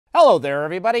Hello there,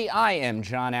 everybody. I am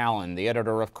John Allen, the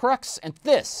editor of Crux, and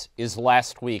this is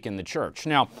Last Week in the Church.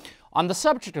 Now, on the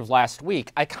subject of last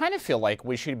week, I kind of feel like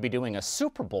we should be doing a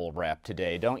Super Bowl wrap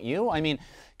today, don't you? I mean,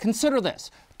 consider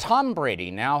this. Tom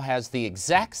Brady now has the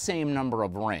exact same number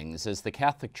of rings as the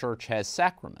Catholic Church has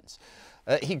sacraments.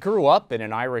 He grew up in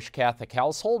an Irish Catholic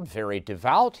household, very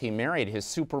devout. He married his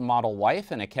supermodel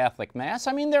wife in a Catholic mass.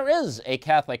 I mean, there is a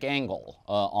Catholic angle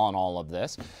on all of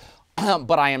this.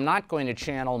 But I am not going to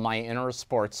channel my inner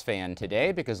sports fan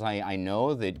today because I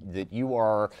know that you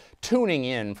are tuning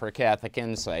in for Catholic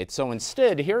insight. So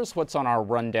instead, here's what's on our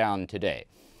rundown today.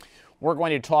 We're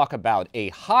going to talk about a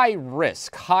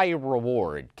high-risk,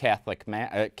 high-reward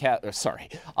a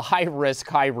high-risk,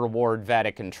 high-reward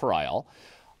Vatican trial,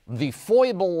 the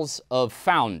foibles of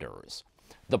founders,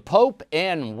 the Pope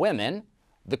and women,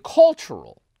 the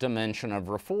cultural dimension of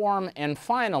reform, and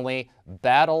finally,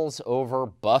 battles over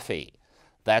Buffy.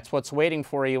 That's what's waiting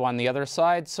for you on the other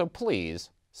side, so please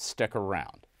stick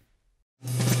around.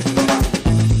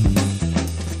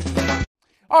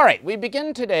 All right, we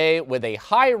begin today with a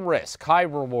high-risk,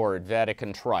 high-reward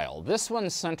Vatican trial. This one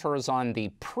centers on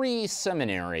the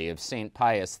pre-seminary of St.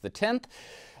 Pius X.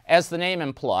 As the name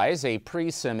implies, a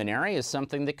pre-seminary is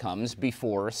something that comes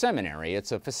before a seminary.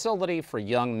 It's a facility for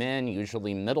young men,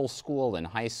 usually middle school and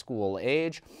high school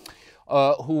age,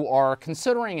 who are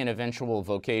considering an eventual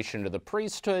vocation to the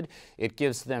priesthood. It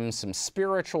gives them some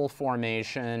spiritual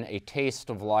formation, a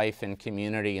taste of life and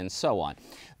community, and so on.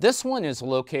 This one is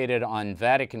located on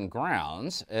Vatican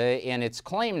grounds, and its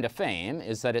claim to fame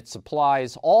is that it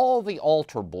supplies all the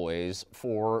altar boys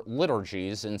for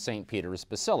liturgies in St. Peter's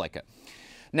Basilica.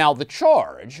 Now, the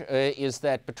charge is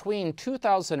that between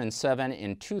 2007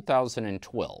 and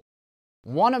 2012,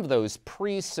 one of those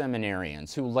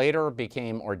pre-seminarians who later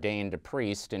became ordained a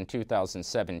priest in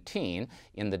 2017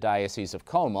 in the Diocese of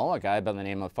Como, a guy by the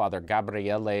name of Father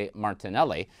Gabriele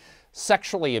Martinelli,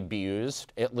 sexually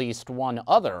abused at least one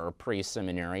other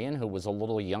pre-seminarian who was a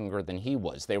little younger than he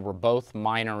was. They were both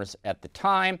minors at the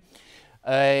time.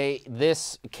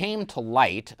 This came to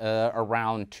light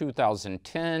around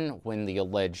 2010 when the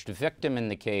alleged victim in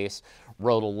the case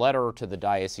wrote a letter to the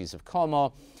Diocese of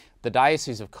Como. The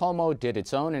Diocese of Como did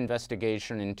its own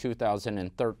investigation in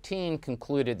 2013,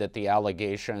 concluded that the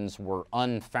allegations were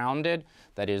unfounded,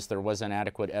 that is, there wasn't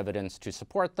adequate evidence to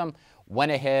support them,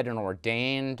 went ahead and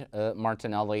ordained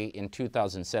Martinelli in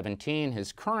 2017.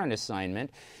 His current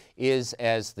assignment is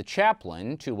as the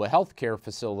chaplain to a healthcare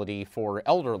facility for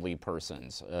elderly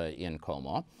persons in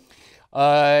Como.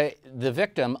 The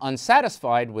victim,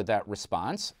 unsatisfied with that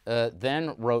response,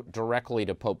 then wrote directly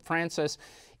to Pope Francis.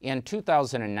 In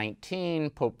 2019,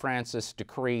 Pope Francis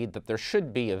decreed that there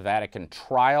should be a Vatican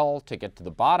trial to get to the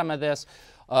bottom of this,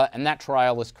 and that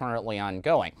trial is currently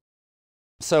ongoing.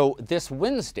 So this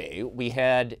Wednesday, we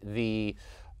had the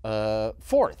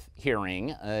fourth hearing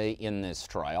in this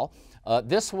trial.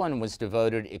 This one was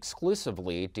devoted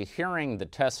exclusively to hearing the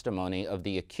testimony of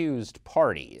the accused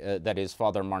party, that is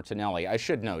Father Martinelli. I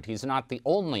should note, he's not the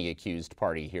only accused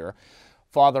party here.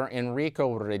 Father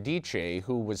Enrico Radice,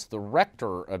 who was the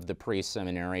rector of the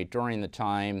pre-seminary during the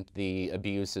time the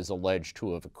abuse is alleged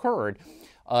to have occurred,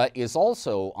 is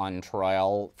also on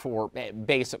trial for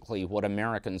basically what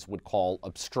Americans would call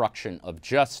obstruction of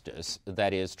justice,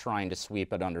 that is, trying to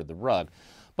sweep it under the rug.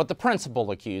 But the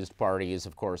principal accused party is,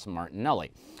 of course,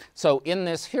 Martinelli. So in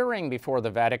this hearing before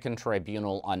the Vatican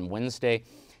Tribunal on Wednesday,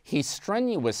 he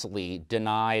strenuously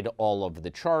denied all of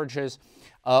the charges.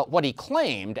 What he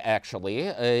claimed, actually,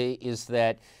 is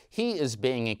that he is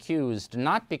being accused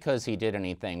not because he did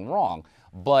anything wrong,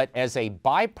 but as a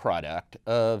byproduct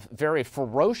of very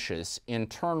ferocious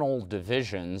internal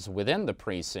divisions within the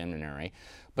pre-seminary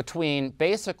between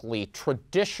basically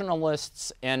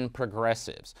traditionalists and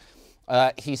progressives.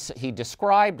 He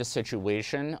described a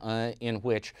situation in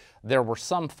which there were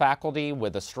some faculty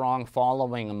with a strong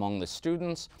following among the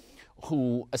students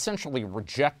who essentially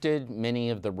rejected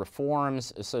many of the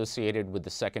reforms associated with the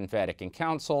Second Vatican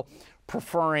Council,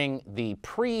 preferring the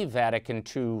pre-Vatican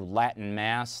II Latin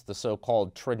Mass, the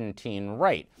so-called Tridentine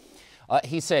Rite.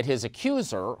 He said his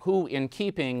accuser, who in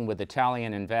keeping with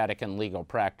Italian and Vatican legal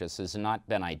practice has not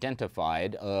been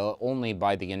identified, only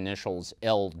by the initials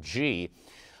LG,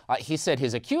 he said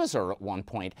his accuser at one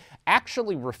point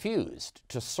actually refused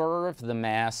to serve the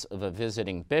Mass of a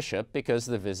visiting bishop because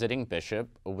the visiting bishop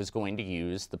was going to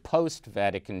use the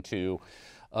post-Vatican II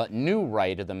new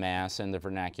rite of the Mass in the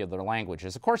vernacular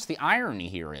languages. Of course, the irony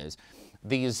here is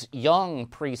these young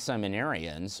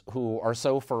pre-seminarians who are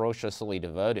so ferociously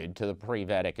devoted to the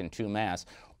pre-Vatican II Mass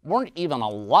weren't even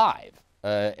alive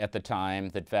at the time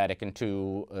that Vatican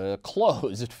II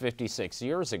closed 56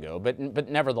 years ago, but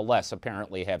nevertheless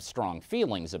apparently have strong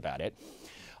feelings about it.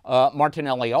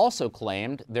 Martinelli also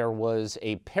claimed there was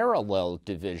a parallel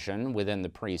division within the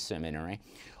pre-seminary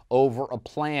over a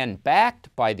plan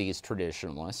backed by these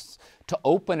traditionalists to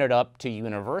open it up to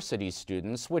university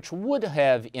students, which would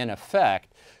have, in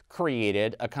effect,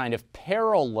 created a kind of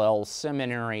parallel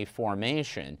seminary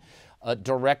formation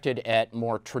directed at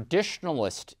more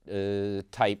traditionalist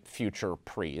type future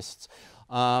priests,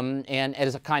 and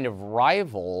as a kind of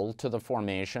rival to the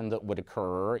formation that would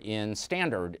occur in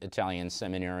standard Italian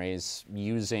seminaries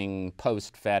using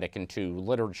post-Vatican II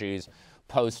liturgies,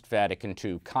 post-Vatican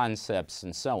II concepts,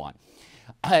 and so on.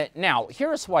 Now,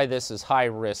 here's why this is high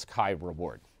risk, high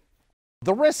reward.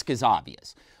 The risk is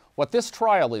obvious. What this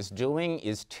trial is doing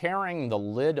is tearing the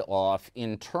lid off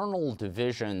internal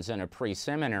divisions in a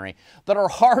pre-seminary that are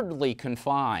hardly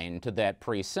confined to that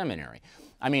pre-seminary.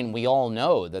 I mean, we all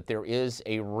know that there is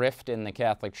a rift in the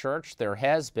Catholic Church. There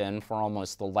has been for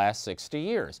almost the last 60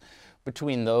 years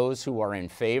between those who are in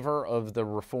favor of the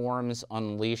reforms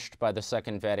unleashed by the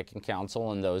Second Vatican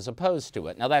Council and those opposed to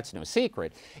it. Now, that's no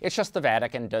secret. It's just the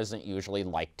Vatican doesn't usually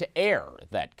like to air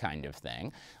that kind of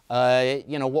thing.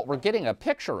 You know, what we're getting a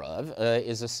picture of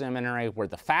is a seminary where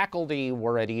the faculty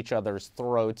were at each other's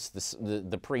throats.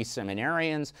 The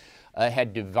pre-seminarians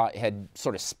had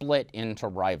sort of split into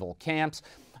rival camps.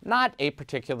 Not a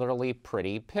particularly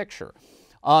pretty picture.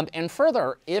 And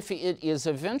further, if it is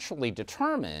eventually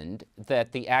determined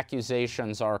that the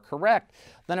accusations are correct,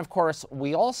 then of course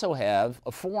we also have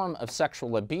a form of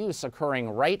sexual abuse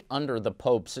occurring right under the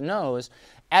Pope's nose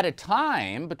at a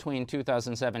time between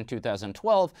 2007 and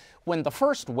 2012 when the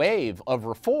first wave of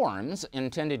reforms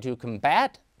intended to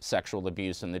combat sexual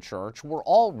abuse in the Church were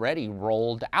already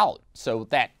rolled out. So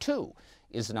that too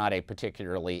is not a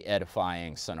particularly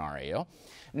edifying scenario.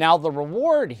 Now, the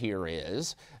reward here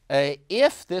is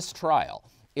if this trial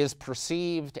is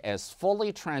perceived as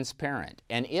fully transparent,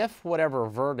 and if whatever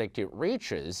verdict it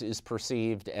reaches is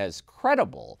perceived as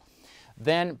credible,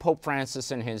 then Pope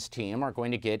Francis and his team are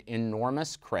going to get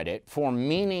enormous credit for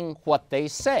meaning what they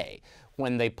say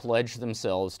when they pledge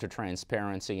themselves to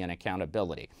transparency and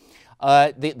accountability.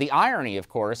 The irony, of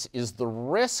course, is the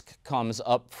risk comes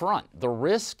up front. The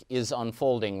risk is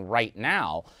unfolding right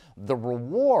now. The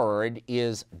reward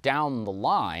is down the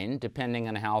line, depending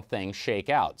on how things shake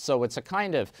out. So it's a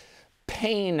kind of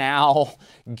pay now,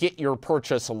 get your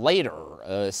purchase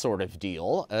later sort of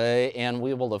deal. And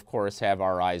we will, of course, have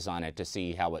our eyes on it to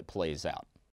see how it plays out.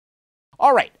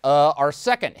 All right, our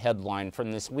second headline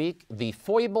from this week, the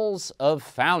foibles of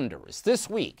founders. This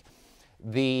week,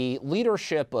 the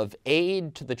leadership of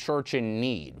Aid to the Church in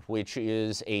Need, which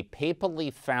is a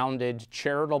papally founded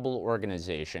charitable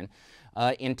organization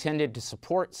intended to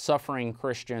support suffering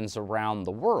Christians around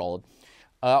the world,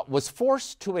 was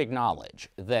forced to acknowledge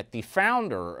that the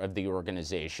founder of the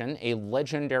organization, a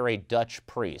legendary Dutch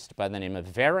priest by the name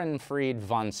of Werenfried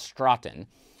van Straten,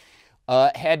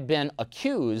 had been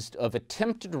accused of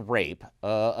attempted rape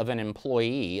of an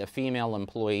employee, a female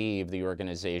employee of the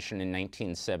organization in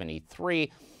 1973.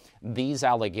 These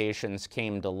allegations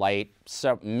came to light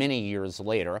many years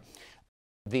later.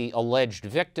 The alleged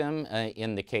victim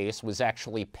in the case was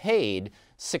actually paid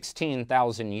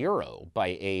 16,000 euro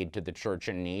by Aid to the Church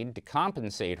in Need to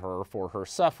compensate her for her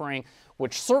suffering,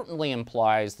 which certainly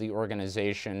implies the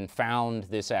organization found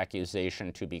this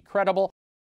accusation to be credible.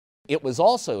 It was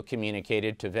also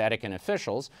communicated to Vatican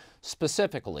officials,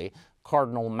 specifically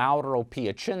Cardinal Mauro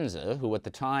Piacenza, who at the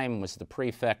time was the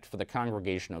prefect for the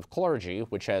Congregation of Clergy,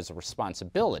 which has a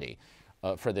responsibility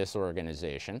for this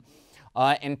organization.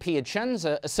 And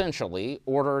Piacenza essentially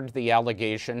ordered the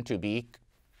allegation to be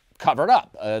covered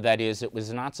up. That is, it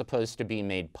was not supposed to be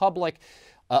made public.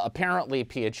 Apparently,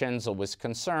 Piacenza was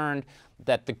concerned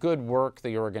that the good work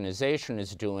the organization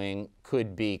is doing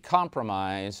could be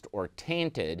compromised or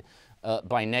tainted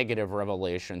by negative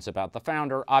revelations about the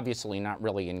founder, obviously not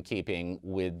really in keeping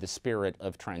with the spirit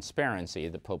of transparency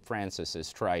that Pope Francis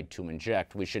has tried to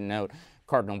inject. We should note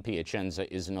Cardinal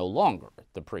Piacenza is no longer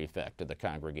the prefect of the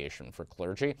Congregation for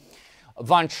Clergy.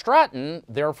 Van Straten,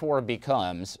 therefore,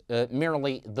 becomes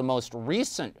merely the most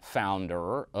recent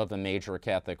founder of a major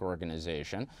Catholic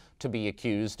organization to be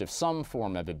accused of some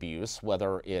form of abuse,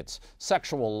 whether it's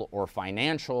sexual or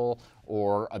financial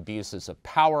or abuses of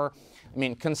power. I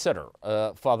mean, consider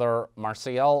Father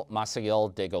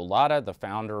Maciel de Golada, the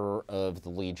founder of the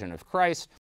Legion of Christ,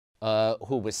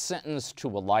 who was sentenced to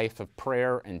a life of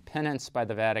prayer and penance by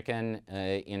the Vatican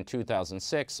in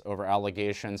 2006 over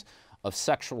allegations of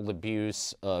sexual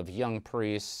abuse of young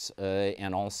priests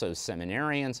and also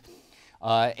seminarians.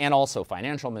 and also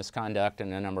financial misconduct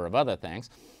and a number of other things.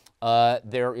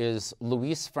 There is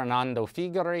Luis Fernando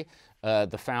Figueroa,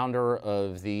 the founder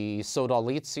of the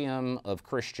Sodalicium of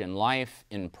Christian Life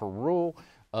in Peru,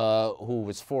 who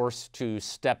was forced to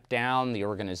step down. The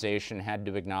organization had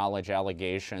to acknowledge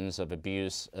allegations of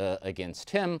abuse against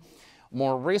him.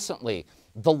 More recently,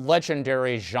 the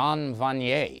legendary Jean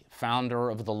Vanier, founder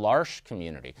of the L'Arche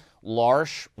community.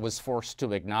 L'Arche was forced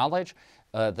to acknowledge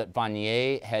that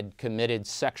Vanier had committed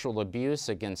sexual abuse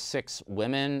against 6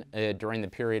 women during the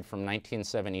period from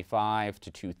 1975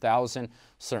 to 2000.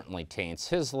 Certainly taints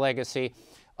his legacy.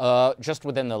 Just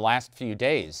within the last few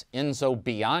days, Enzo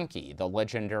Bianchi, the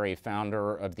legendary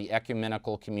founder of the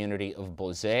ecumenical community of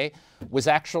Bozé, was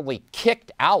actually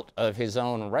kicked out of his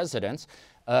own residence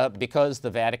because the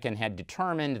Vatican had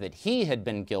determined that he had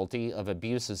been guilty of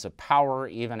abuses of power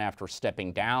even after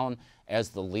stepping down as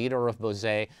the leader of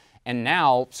Bozé, and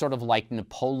now, sort of like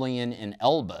Napoleon in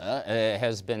Elba,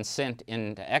 has been sent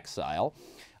into exile,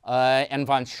 and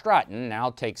von Straten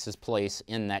now takes his place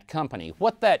in that company.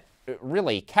 What that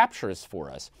really captures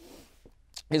for us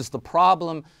is the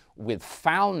problem with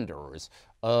founders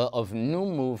of new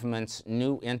movements,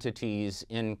 new entities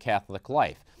in Catholic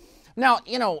life. Now,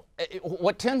 you know,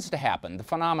 what tends to happen, the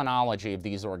phenomenology of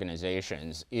these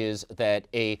organizations, is that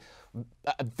a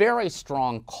very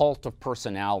strong cult of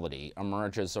personality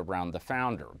emerges around the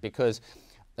founder, because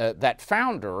that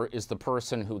founder is the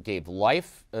person who gave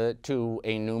life to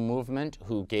a new movement,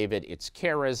 who gave it its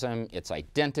charism, its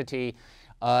identity.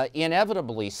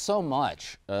 Inevitably, so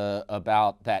much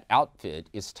about that outfit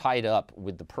is tied up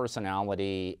with the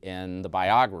personality and the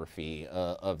biography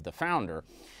of the founder.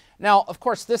 Now, of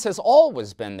course, this has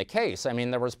always been the case. I mean,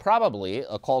 there was probably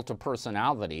a cult of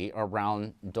personality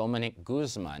around Dominic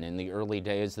Guzman in the early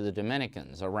days of the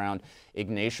Dominicans, around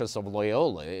Ignatius of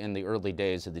Loyola in the early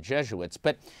days of the Jesuits.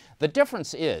 But the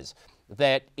difference is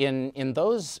that in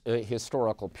those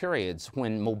historical periods,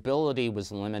 when mobility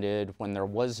was limited, when there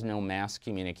was no mass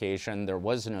communication, there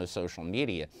was no social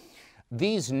media,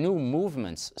 these new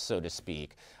movements, so to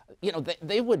speak, you know,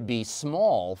 they would be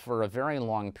small for a very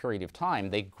long period of time.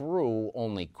 They grew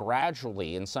only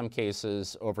gradually, in some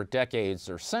cases over decades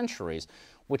or centuries,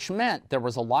 which meant there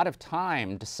was a lot of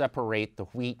time to separate the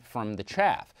wheat from the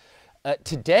chaff.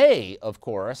 Today, of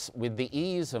course, with the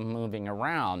ease of moving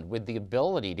around, with the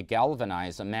ability to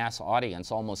galvanize a mass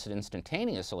audience almost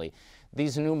instantaneously,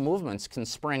 these new movements can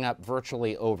spring up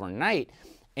virtually overnight.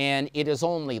 And it is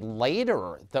only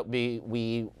later that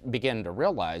we begin to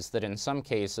realize that in some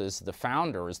cases the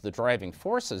founders, the driving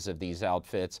forces of these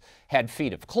outfits, had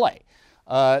feet of clay.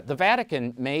 The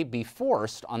Vatican may be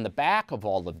forced on the back of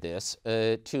all of this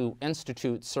to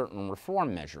institute certain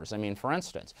reform measures. I mean, for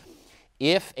instance,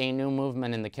 if a new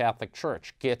movement in the Catholic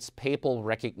Church gets papal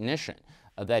recognition,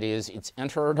 that is, it's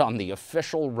entered on the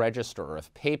official register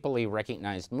of papally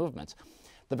recognized movements,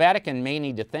 the Vatican may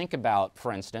need to think about,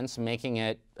 for instance, making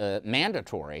it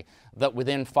mandatory that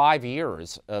within 5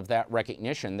 years of that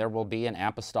recognition there will be an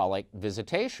apostolic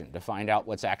visitation to find out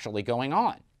what's actually going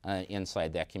on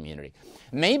inside that community.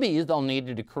 Maybe they'll need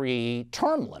to decree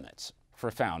term limits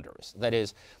for founders. That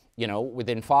is, you know,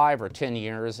 within 5 or 10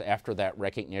 years after that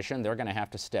recognition, they're going to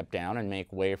have to step down and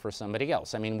make way for somebody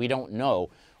else. I mean, we don't know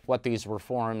what these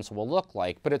reforms will look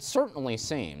like, but it certainly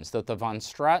seems that the von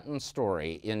Straten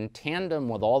story, in tandem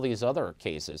with all these other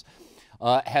cases,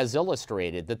 has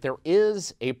illustrated that there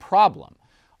is a problem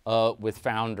with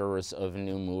founders of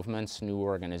new movements, new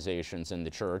organizations in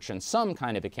the church, and some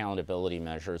kind of accountability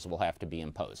measures will have to be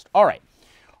imposed. All right,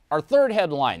 our third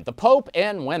headline, the Pope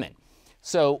and women.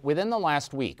 So within the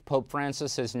last week, Pope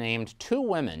Francis has named 2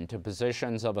 women to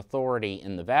positions of authority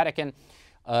in the Vatican.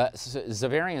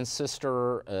 Xaverian's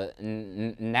sister,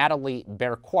 Nathalie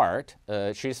Berquart,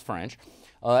 she's French,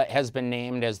 has been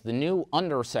named as the new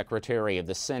Undersecretary of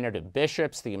the Synod of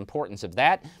Bishops. The importance of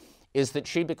that is that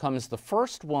she becomes the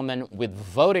first woman with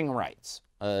voting rights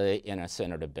in a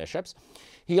Synod of Bishops.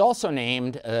 He also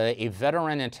named a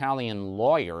veteran Italian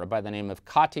lawyer by the name of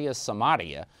Katia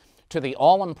Samaria to the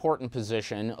all-important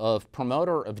position of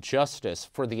Promoter of Justice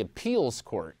for the Appeals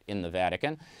Court in the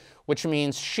Vatican, which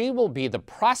means she will be the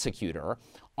prosecutor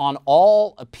on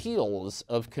all appeals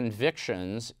of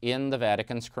convictions in the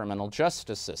Vatican's criminal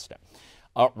justice system.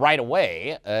 Right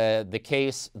away, the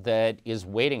case that is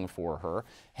waiting for her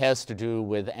has to do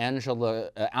with Angelo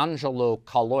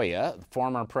Caloia,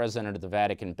 former president of the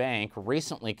Vatican Bank,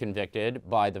 recently convicted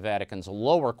by the Vatican's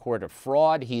lower court of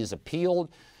fraud. He's appealed,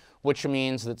 which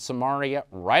means that Samaria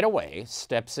right away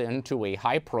steps into a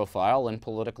high-profile and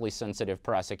politically sensitive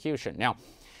prosecution. Now,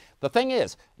 The thing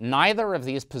is, neither of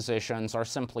these positions are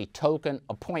simply token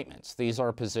appointments. These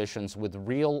are positions with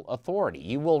real authority.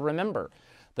 You will remember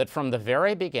that from the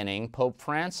very beginning, Pope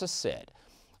Francis said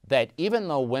that even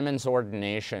though women's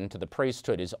ordination to the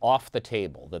priesthood is off the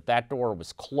table, that door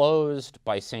was closed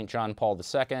by St. John Paul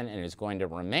II and is going to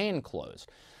remain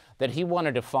closed, that he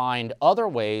wanted to find other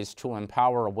ways to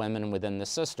empower women within the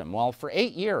system. Well, for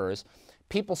 8 years,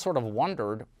 people sort of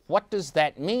wondered, what does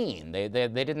that mean? They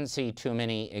didn't see too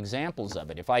many examples of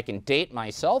it. If I can date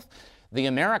myself, the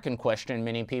American question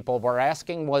many people were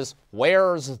asking was,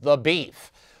 where's the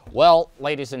beef? Well,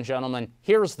 ladies and gentlemen,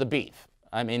 here's the beef.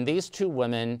 I mean, these two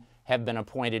women have been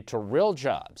appointed to real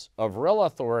jobs of real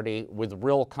authority with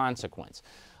real consequence.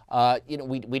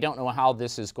 We don't know how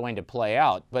this is going to play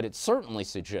out, but it certainly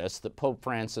suggests that Pope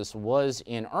Francis was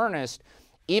in earnest,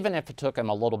 even if it took him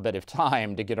a little bit of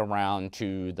time to get around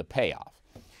to the payoff.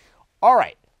 All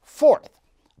right, fourth,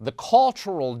 the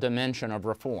cultural dimension of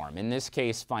reform, in this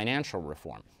case, financial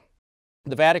reform.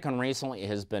 The Vatican recently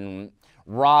has been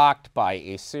rocked by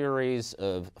a series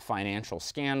of financial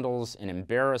scandals and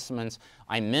embarrassments.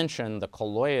 I mentioned the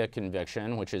Kaloya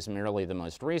conviction, which is merely the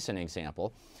most recent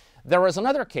example. There is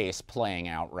another case playing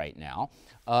out right now.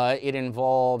 It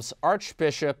involves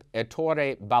Archbishop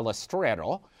Ettore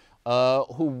Balestrero,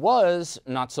 who was,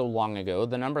 not so long ago,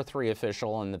 the #3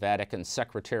 official in the Vatican's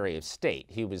Secretary of State.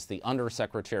 He was the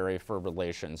Undersecretary for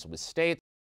Relations with States.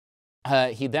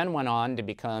 He then went on to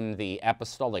become the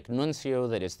Apostolic Nuncio,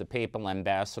 that is the Papal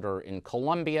Ambassador in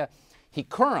Colombia. He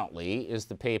currently is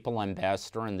the Papal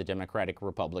Ambassador in the Democratic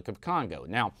Republic of Congo.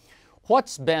 Now,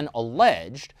 what's been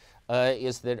alleged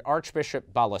is that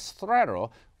Archbishop Balestrero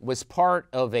was part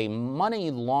of a money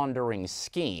laundering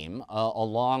scheme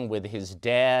along with his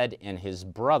dad and his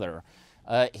brother.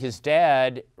 His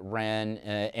dad ran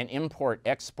an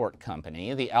import-export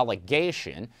company. The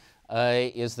allegation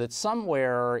is that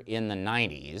somewhere in the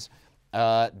 90s,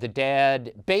 the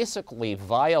dad basically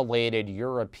violated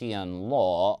European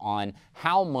law on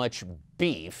how much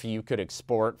beef you could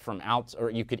export from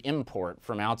you could import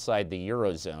from outside the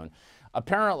Eurozone.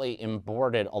 Apparently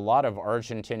imported a lot of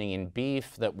Argentinian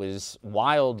beef that was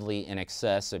wildly in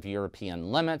excess of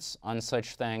European limits on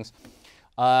such things,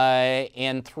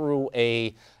 and through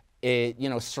a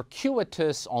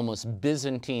circuitous, almost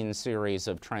Byzantine series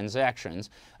of transactions,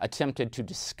 attempted to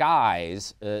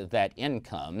disguise that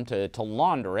income, to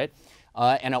launder it.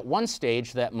 And at one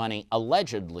stage, that money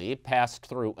allegedly passed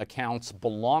through accounts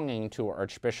belonging to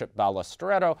Archbishop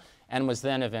Balestrero and was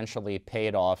then eventually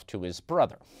paid off to his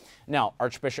brother. Now,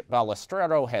 Archbishop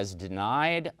Balestrero has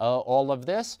denied all of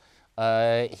this.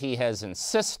 He has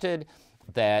insisted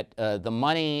that the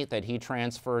money that he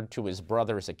transferred to his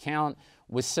brother's account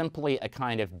was simply a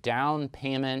kind of down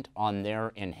payment on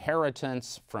their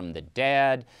inheritance from the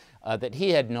dad, that he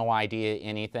had no idea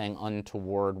anything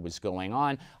untoward was going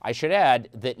on. I should add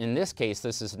that in this case,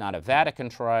 this is not a Vatican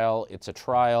trial, it's a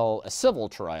trial, a civil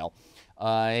trial,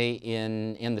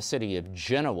 in the city of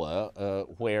Genoa,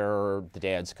 where the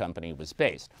dad's company was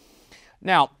based.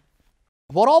 Now,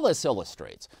 what all this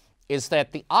illustrates is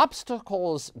that the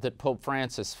obstacles that Pope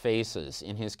Francis faces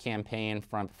in his campaign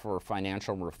for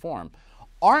financial reform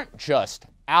aren't just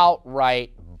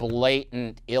outright,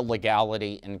 blatant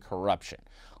illegality and corruption.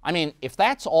 I mean, if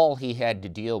that's all he had to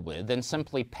deal with, then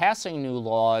simply passing new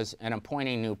laws and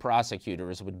appointing new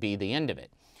prosecutors would be the end of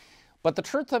it. But the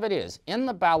truth of it is, in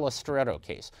the Balestrero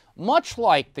case, much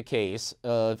like the case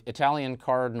of Italian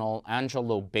Cardinal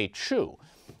Angelo Becciu,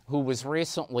 who was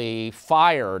recently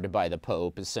fired by the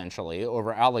Pope, essentially,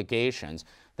 over allegations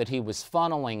that he was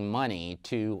funneling money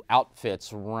to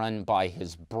outfits run by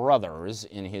his brothers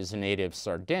in his native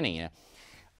Sardinia,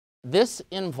 this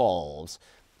involves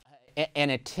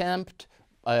an attempt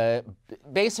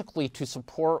basically to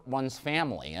support one's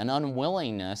family, an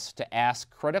unwillingness to ask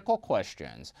critical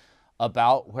questions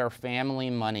about where family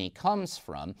money comes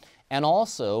from, and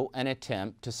also an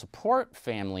attempt to support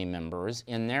family members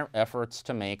in their efforts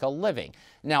to make a living.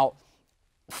 Now,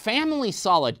 family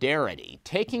solidarity,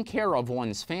 taking care of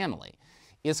one's family,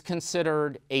 is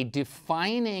considered a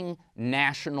defining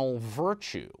national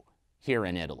virtue here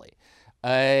in Italy.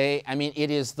 I mean,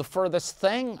 it is the furthest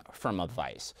thing from a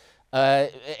vice.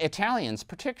 Italians,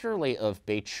 particularly of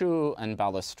Becciu and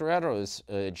Balestrero's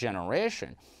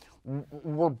generation,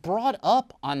 were brought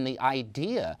up on the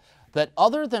idea that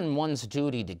other than one's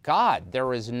duty to God,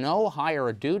 there is no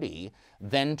higher duty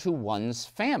than to one's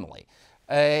family.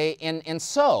 And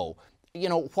so, you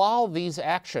know, while these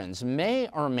actions may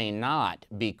or may not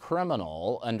be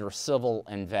criminal under civil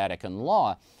and Vatican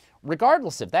law,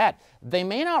 regardless of that, they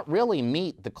may not really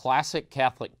meet the classic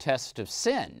Catholic test of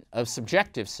sin, of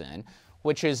subjective sin,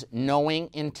 which is knowing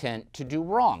intent to do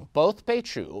wrong. Both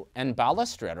Becciu and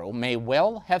Balestrero may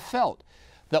well have felt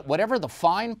that whatever the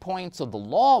fine points of the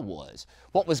law was,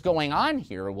 what was going on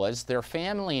here was their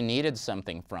family needed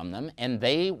something from them and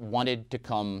they wanted to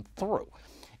come through.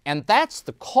 And that's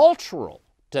the cultural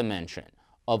dimension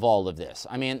of all of this.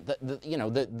 I mean,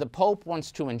 the Pope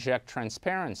wants to inject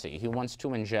transparency. He wants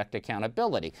to inject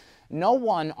accountability. No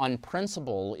one on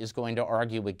principle is going to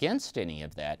argue against any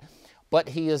of that, but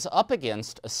he is up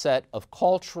against a set of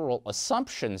cultural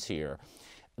assumptions here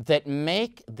that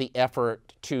make the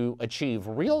effort to achieve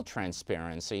real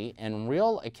transparency and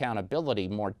real accountability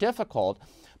more difficult,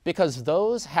 because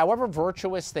those, however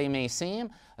virtuous they may seem,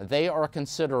 they are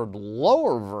considered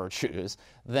lower virtues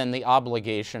than the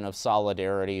obligation of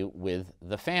solidarity with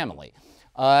the family.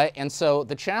 And so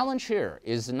the challenge here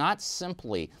is not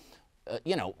simply,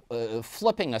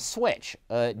 flipping a switch,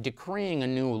 decreeing a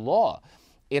new law.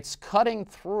 It's cutting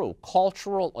through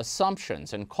cultural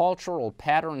assumptions and cultural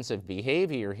patterns of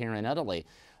behavior here in Italy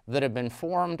that have been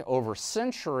formed over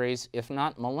centuries, if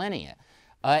not millennia.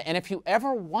 And if you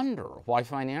ever wonder why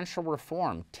financial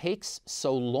reform takes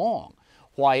so long,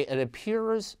 why it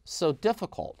appears so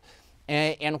difficult,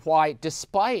 and why,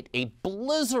 despite a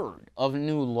blizzard of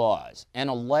new laws and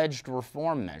alleged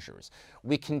reform measures,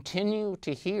 we continue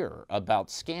to hear about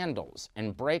scandals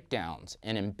and breakdowns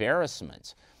and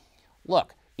embarrassments.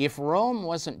 Look, if Rome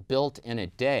wasn't built in a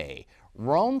day,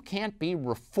 Rome can't be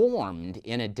reformed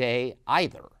in a day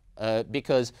either.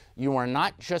 Because you are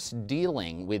not just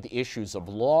dealing with issues of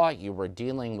law, you are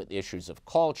dealing with issues of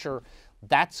culture.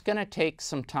 That's going to take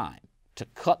some time to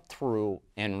cut through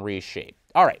and reshape.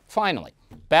 All right, finally,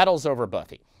 battles over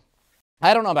Buffy.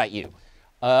 I don't know about you,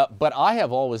 but I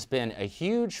have always been a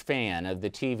huge fan of the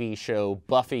TV show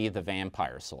Buffy the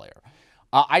Vampire Slayer.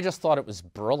 I just thought it was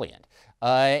brilliant.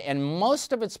 And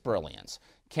most of its brilliance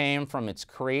came from its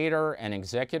creator and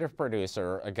executive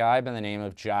producer, a guy by the name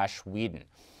of Joss Whedon.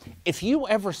 If you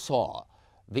ever saw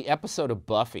the episode of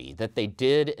Buffy that they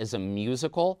did as a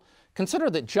musical, consider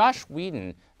that Joss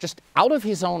Whedon, just out of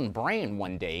his own brain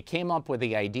one day, came up with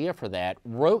the idea for that,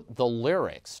 wrote the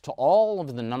lyrics to all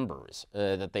of the numbers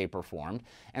that they performed,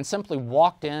 and simply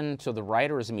walked into the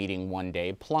writers' meeting one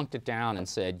day, plunked it down, and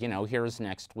said, here's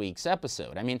next week's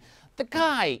episode. I mean, the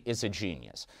guy is a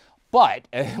genius. But,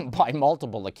 by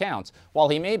multiple accounts, while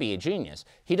he may be a genius,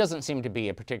 he doesn't seem to be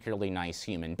a particularly nice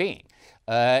human being.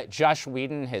 Joss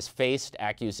Whedon has faced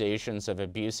accusations of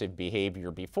abusive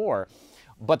behavior before,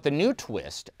 but the new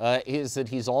twist is that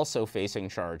he's also facing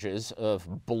charges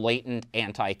of blatant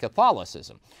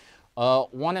anti-Catholicism.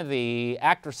 One of the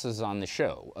actresses on the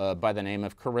show, by the name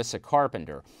of Carissa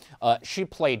Carpenter, she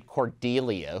played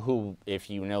Cordelia, who, if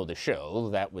you know the show,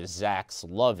 that was Zach's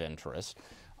love interest,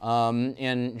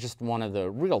 and just one of the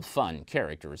real fun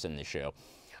characters in the show.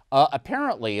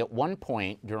 Apparently, at one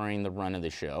point during the run of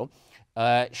the show,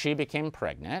 she became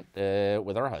pregnant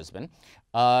with her husband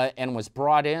and was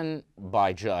brought in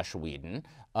by Joss Whedon,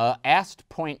 asked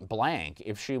point blank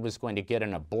if she was going to get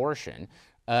an abortion,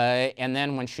 and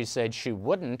then when she said she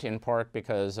wouldn't, in part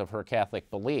because of her Catholic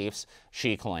beliefs,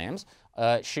 she claims,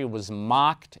 she was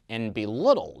mocked and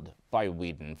belittled by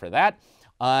Whedon for that.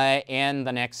 And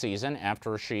the next season,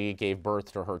 after she gave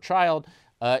birth to her child,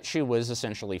 she was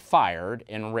essentially fired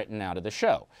and written out of the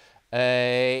show.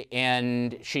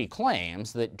 And she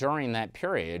claims that during that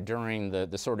period, during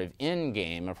the sort of end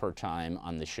game of her time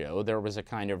on the show, there was a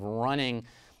kind of running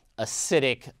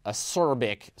acidic,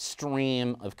 acerbic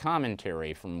stream of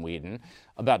commentary from Whedon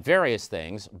about various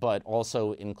things, but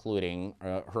also including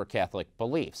her Catholic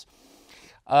beliefs.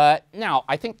 Now,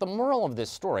 I think the moral of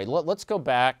this story, let's go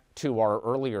back to our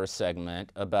earlier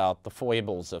segment about the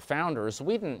foibles of founders.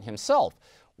 Whedon himself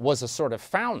was a sort of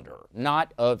founder,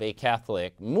 not of a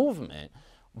Catholic movement,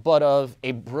 but of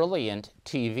a brilliant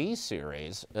TV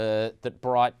series that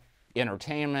brought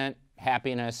entertainment,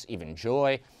 happiness, even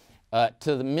joy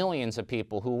to the millions of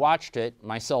people who watched it,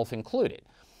 myself included.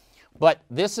 But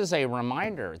this is a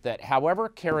reminder that however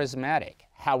charismatic,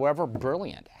 however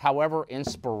brilliant, however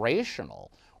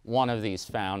inspirational one of these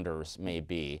founders may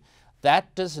be,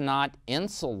 that does not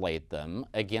insulate them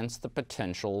against the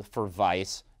potential for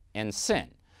vice and sin.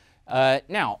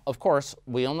 Now, of course,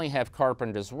 we only have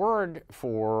Carpenter's word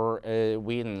for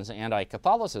Whedon's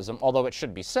anti-Catholicism, although it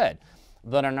should be said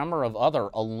that a number of other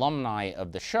alumni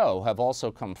of the show have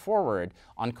also come forward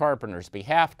on Carpenter's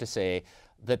behalf to say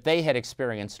that they had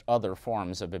experienced other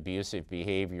forms of abusive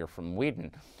behavior from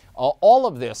Whedon. All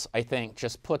of this, I think,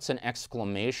 just puts an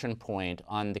exclamation point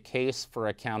on the case for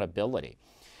accountability.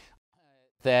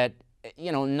 That,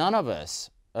 none of us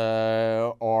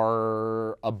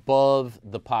are above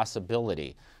the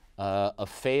possibility a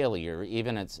failure,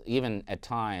 even at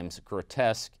times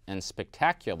grotesque and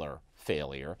spectacular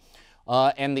failure.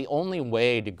 And the only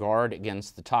way to guard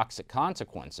against the toxic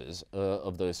consequences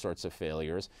of those sorts of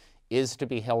failures is to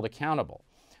be held accountable.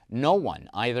 No one,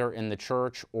 either in the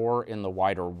church or in the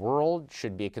wider world,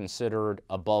 should be considered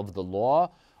above the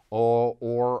law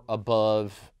or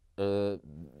above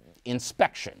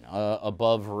inspection,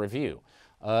 above review.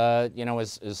 You know,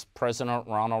 as President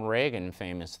Ronald Reagan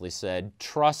famously said,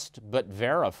 trust but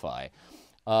verify.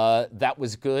 That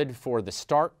was good for the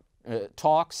START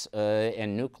talks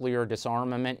and nuclear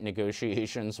disarmament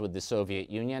negotiations with the Soviet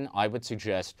Union. I would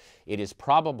suggest it is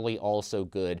probably also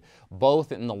good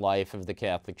both in the life of the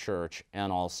Catholic Church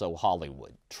and also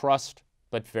Hollywood. Trust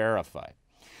but verify.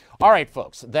 All right,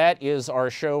 folks, that is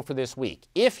our show for this week.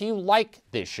 If you like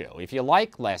this show, if you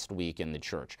like Last Week in the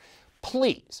Church,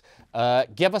 please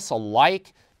give us a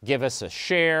like, give us a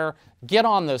share, get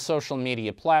on those social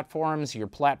media platforms, your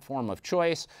platform of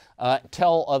choice,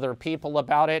 tell other people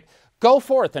about it. Go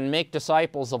forth and make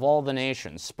disciples of all the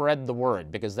nations. Spread the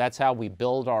word, because that's how we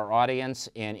build our audience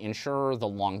and ensure the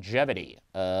longevity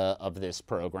of this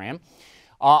program.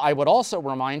 I would also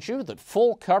remind you that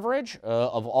full coverage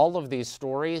of all of these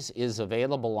stories is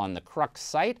available on the Crux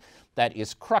site. That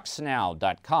is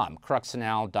cruxnow.com.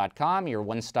 Cruxnow.com, your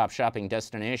one-stop shopping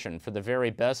destination for the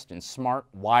very best in smart,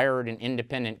 wired, and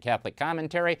independent Catholic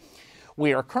commentary.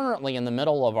 We are currently in the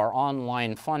middle of our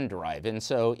online fund drive, and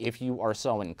so if you are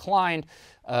so inclined,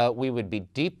 we would be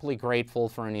deeply grateful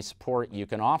for any support you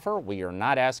can offer. We are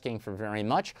not asking for very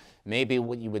much. Maybe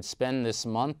what you would spend this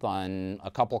month on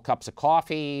a couple cups of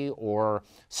coffee or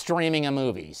streaming a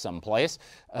movie someplace,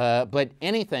 but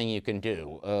anything you can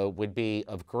do would be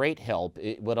of great help.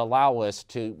 It would allow us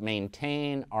to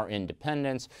maintain our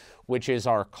independence, which is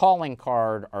our calling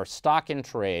card, our stock in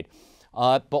trade.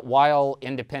 But while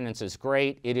independence is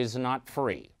great, it is not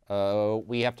free.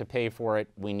 We have to pay for it.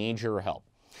 We need your help.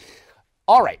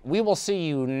 All right, we will see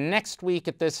you next week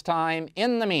at this time.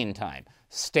 In the meantime,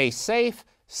 stay safe,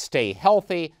 stay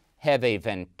healthy, have a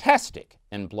fantastic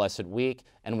and blessed week,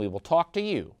 and we will talk to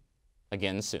you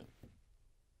again soon.